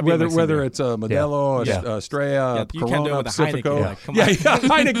 right? It's got to be whether beer. it's a Modelo, Estrella, you can't do it Corona, with a Pacifico. Heineken. Yeah,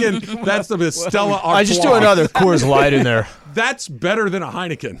 Heineken. That's the Stella Artois. I just do another Coors Light in there. That's better than a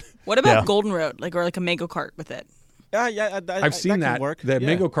Heineken. What about Golden Road, or a mango cart with it? I've seen that. Work. The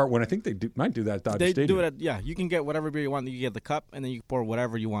mango cart one. I think they might do that at Dodger Stadium. Do it. You can get whatever beer you want. You get the cup, and then you pour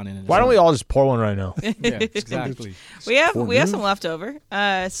whatever you want in it. Why don't we all just pour one right now? Yeah, exactly. We have some left over.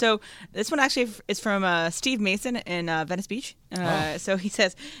 So this one actually is from Steve Mason in Venice Beach. So he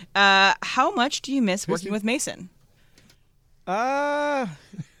says, "How much do you miss working with Mason?"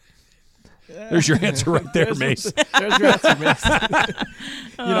 There's your answer right there, Mason. There's your answer, Mason.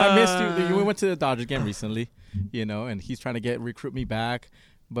 I missed you. We went to the Dodgers game recently, and he's trying to recruit me back.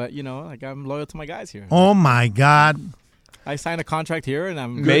 But, I'm loyal to my guys here. Oh, my God. I signed a contract here, and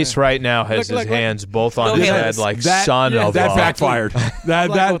I'm Mace right now has his hands both on his head like son of that backfired.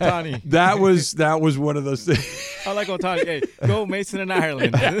 Ohtani. that was one of those things. I like Ohtani. Hey, go Mason in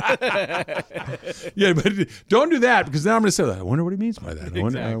Ireland. Yeah, but don't do that because then I'm going to say that. I wonder what he means by that.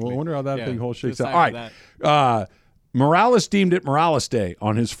 I wonder how that whole shakes out. All right. Morales deemed it Morales Day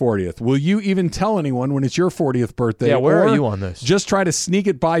on his 40th. Will you even tell anyone when it's your 40th birthday? Yeah, where are you on this? Just try to sneak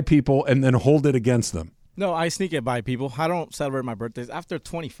it by people and then hold it against them. No, I sneak it by people. I don't celebrate my birthdays. After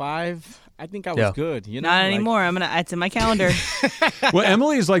 25, I think I was good. Not anymore. It's in my calendar. Well,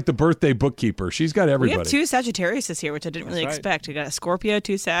 Emily is like the birthday bookkeeper. She's got everybody. We have 2 Sagittarius this year, which I didn't really expect. We got a Scorpio,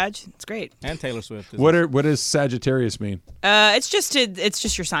 2 Sag. It's great. And Taylor Swift. What does Sagittarius mean? It's just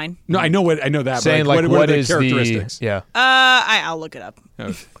your sign. No, I know that. Saying but what are is the characteristics? I'll look it up.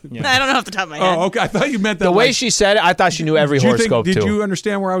 Yeah. I don't know off the top of my head. Oh, okay. I thought you meant that. The way she said it, I thought she knew every horoscope Did you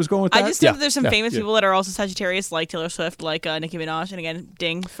understand where I was going with that? I just think that there's some famous people that are also Sagittarius, like Taylor Swift, like Nicki Minaj, and again,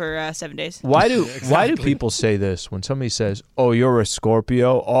 ding for 7 days. Why do people say this when somebody says, "Oh, you're a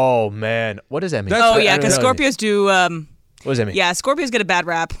Scorpio"? Oh man, what does that mean? Because Scorpios do. What does that mean? Yeah, Scorpios get a bad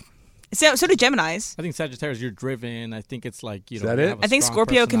rap. So do Geminis. I think Sagittarius, you're driven. I think it's like Is that it? I think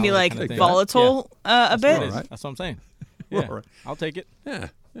Scorpio can be like volatile a bit. Right. That's what I'm saying. Yeah, right. I'll take it. Yeah.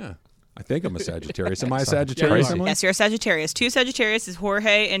 I think I'm a Sagittarius. Am I a Sagittarius? Yeah, yes, you're a Sagittarius. 2 Sagittarius is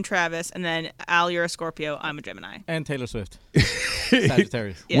Jorge and Travis, and then Al, you're a Scorpio. I'm a Gemini. And Taylor Swift.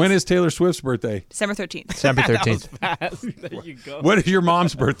 Sagittarius. Yes. When is Taylor Swift's birthday? December 13th. December 13th. There you go. What is your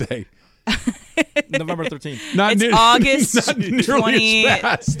mom's birthday? November 13th. It's August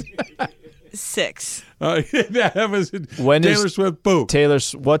not 26th. That was When Taylor is Swift. Boo.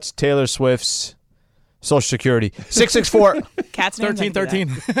 What's Taylor Swift's Social Security? 664. Cat's name? 1313.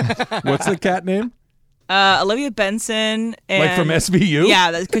 What's the cat name? Olivia Benson. And, Like from SVU?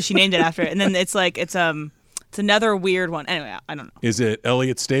 Yeah, because she named it after it. And then it's another weird one. Anyway, I don't know. Is it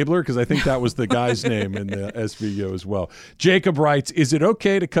Elliot Stabler? Because I think that was the guy's name in the SVU as well. Jacob writes, is it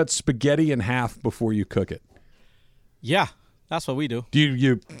okay to cut spaghetti in half before you cook it? Yeah, that's what we do. Do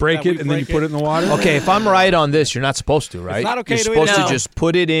you break it and then you put it in the water? Okay, if I'm right on this, you're not supposed to, right? It's not okay You're to supposed eat it. to just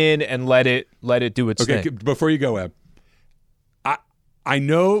put it in and let it do its Okay, thing. before you go, Eb, I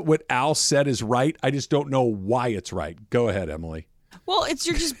know what Al said is right. I just don't know why it's right. Go ahead, Emily. Well,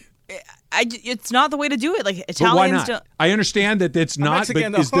 it's not the way to do it. Like But why Italians not? don't. I understand that it's not,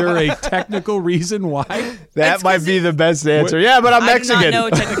 Mexican, but is though. there a technical reason why? That might be the best answer. Yeah, but I'm Mexican. I do not know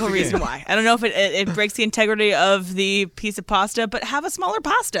a technical reason why. I don't know if it breaks the integrity of the piece of pasta, but have a smaller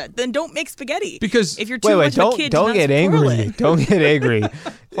pasta. Then don't make spaghetti. Because if you're too much of a kid, don't get angry. Don't get angry.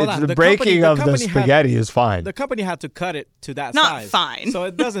 Hold on. The The breaking company- of the the company spaghetti is fine. The company had to cut it to that Not size. fine. So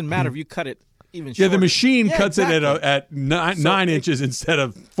it doesn't matter if you cut it even Yeah, shorter. the machine Yeah, cuts exactly. it at 9 inches instead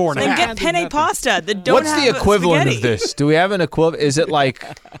of 4.5. Then get penne nothing. pasta. That don't What's the have equivalent spaghetti. of this? Do we have an equivalent? Is it like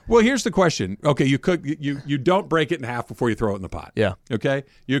Well, here's the question. Okay, you cook you don't break it in half before you throw it in the pot. Yeah. Okay?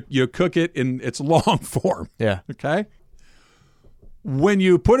 You cook it in its long form. Yeah. Okay? When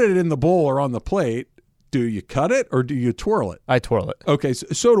you put it in the bowl or on the plate, do you cut it or do you twirl it? I twirl it? Okay,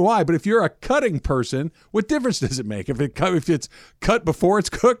 so do I. But if you're a cutting person, what difference does it make if it's cut before it's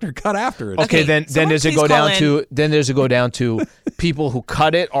cooked or cut after it's Okay, then someone does it please go call down to people who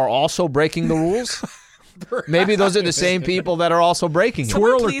cut it are also breaking the rules? Maybe those are the same people that are also breaking it.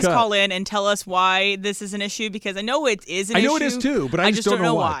 Someone Twirl or please cut? call in and tell us why this is an issue, because I know it is an issue. I know it is too, but I just don't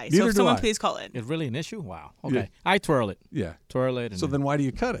know why. So Neither if do someone I. please call in. It's really an issue? Wow. Okay. Yeah. I twirl it. Yeah. Twirl it. And So then why do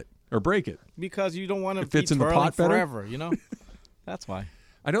you cut it or break it? because you don't want to It fits be in the twirling pot better? forever, you know? That's why.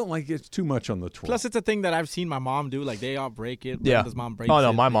 I don't like it too much on the twirl. Plus, it's a thing that I've seen my mom do. Like, they all break it. Yeah. Brenda's mom breaks Oh,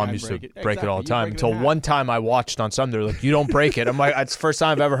 no, it. my the mom guy used to break break it all the time You break it in until half. one time I watched on something. They're like, you don't break it. I'm like, it's the first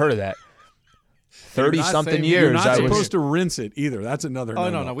time I've ever heard of that. 30-something years. You're not supposed to rinse it either. That's another.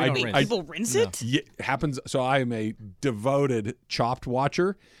 No, we don't rinse. People rinse it? Yeah, it happens. So I am a devoted Chopped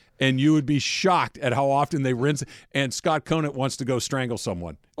watcher, and you would be shocked at how often they rinse. And Scott Conant wants to go strangle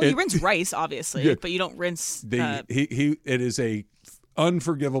someone. Well, you rinse rice, obviously, but you don't rinse. It is a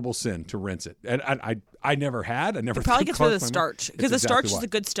unforgivable sin to rinse it, and I never had. I never. It probably gets rid of the starch because the starch is why. the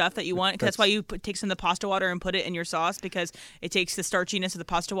good stuff that you want. That's why you take some of the pasta water and put it in your sauce because it takes the starchiness of the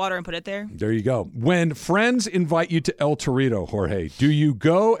pasta water and put it there. There you go. When friends invite you to El Torito, Jorge, do you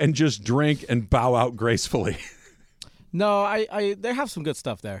go and just drink and bow out gracefully? No, they have some good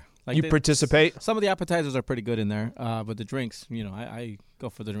stuff there. Like you participate? Some of the appetizers are pretty good in there, but the drinks, I go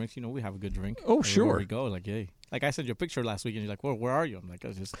for the drinks. We have a good drink. Oh, sure. Everywhere we go, like, hey. Like I sent you a picture last week, and you're like, well, where are you? I'm like, I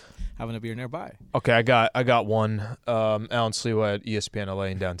was just having a beer nearby. Okay, I got one. Alan Slewa at ESPN LA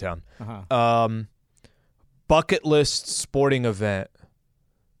in downtown. Bucket list sporting event.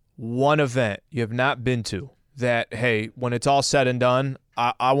 One event you have not been to that, hey, when it's all said and done,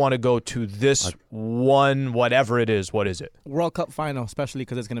 I want to go to this one, whatever it is. What is it? World Cup final, especially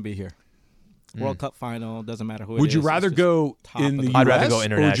because it's going to be here. World Cup final, doesn't matter who it is. Would you rather go in the U.S.? I'd rather go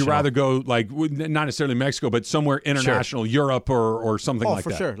international. Or would you rather go, like, not necessarily Mexico, but somewhere international, sure. Europe or something like that?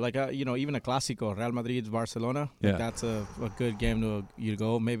 Oh, for sure. Like, even a Clásico, Real Madrid, Barcelona. Yeah. Like that's a good game to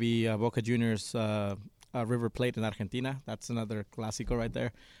go. Maybe Boca Juniors, River Plate in Argentina. That's another Clásico right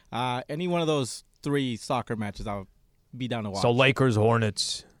there. Any one of those 3 soccer matches, I'll be down to watch. So Lakers,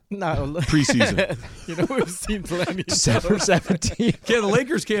 Hornets. No, preseason. We've seen plenty. December 17th. Yeah, the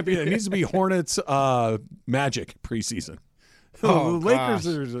Lakers can't be. It needs to be Hornets, Magic preseason. Oh, the Lakers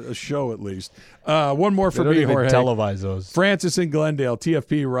are a show at least. One more for me, me, Jorge. Televise those. Francis in Glendale,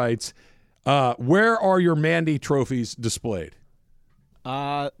 TFP writes, where are your Mandy trophies displayed?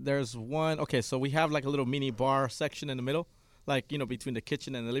 There's one. Okay, so we have like a little mini bar section in the middle. Like, between the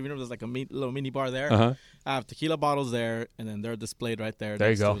kitchen and the living room, there's like a little mini bar there. Uh-huh. I have tequila bottles there, and then they're displayed right there. There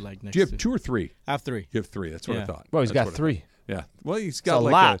you go. Do you have 2 or 3? I have 3. You have 3. That's what I thought. Well, he's got 3. Yeah. Well, he's got a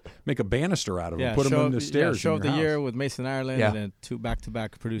lot. Make a banister out of them. Put them on the stairs. Show of the house. year with Mason Ireland, and then 2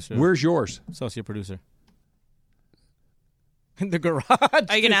 back-to-back producers. Where's yours? Associate producer. In the garage.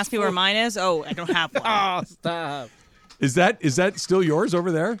 Are you going to ask me where mine is? Oh, I don't have one. Oh, stop. Is that still yours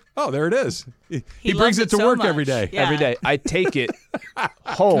over there? Oh, there it is. He brings loves it it to so work much. every day. Yeah. Every day. I take it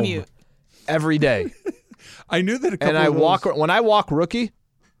home Commute. every day. I knew that a couple and of I when I walk rookie,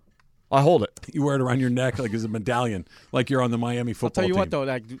 I hold it. You wear it around your neck like as a medallion, like you're on the Miami football team. I'll tell you what,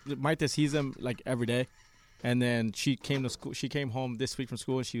 though, like Maite sees them like every day. And then she came to school. She came home this week from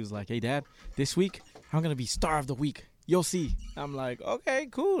school, and she was like, "Hey, Dad, this week I'm gonna be star of the week. You'll see." I'm like, "Okay,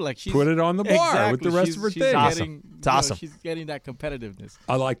 cool." Like she's put it on the bar with the rest of her things. Awesome. It's awesome. She's getting that competitiveness.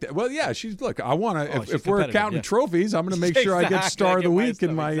 I like that. Well, yeah, look. I want to. If we're competitive, counting trophies, I'm going to make sure I get star of the week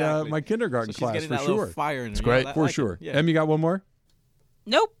in my my kindergarten class for sure. Fire in it's great for sure. Em, you got one more?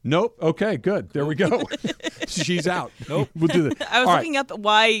 Nope. Okay, good. There we go. She's out. Nope. We'll do that. I was looking up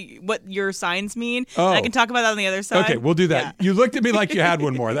what your signs mean. Oh. I can talk about that on the other side. Okay, we'll do that. Yeah. You looked at me like you had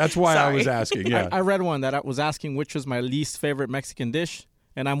one more. That's why I Sorry. was asking. Yeah. I read one that I was asking which was my least favorite Mexican dish,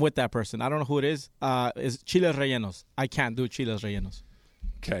 and I'm with that person. I don't know who it is. Is chiles rellenos. I can't do chiles rellenos.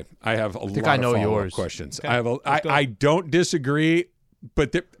 Okay, I have a lot I know of follow-up yours. questions. Okay. I have. I don't disagree,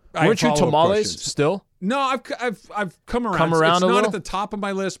 but weren't you tamales questions. still? No, I've come around. Come around it's a not little? at the top of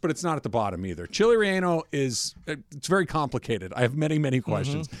my list, but it's not at the bottom either. Chili relleno it's very complicated. I have many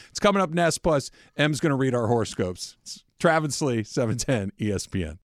questions. It's coming up next. Plus, Em's going to read our horoscopes. It's Travis Lee, 710 ESPN.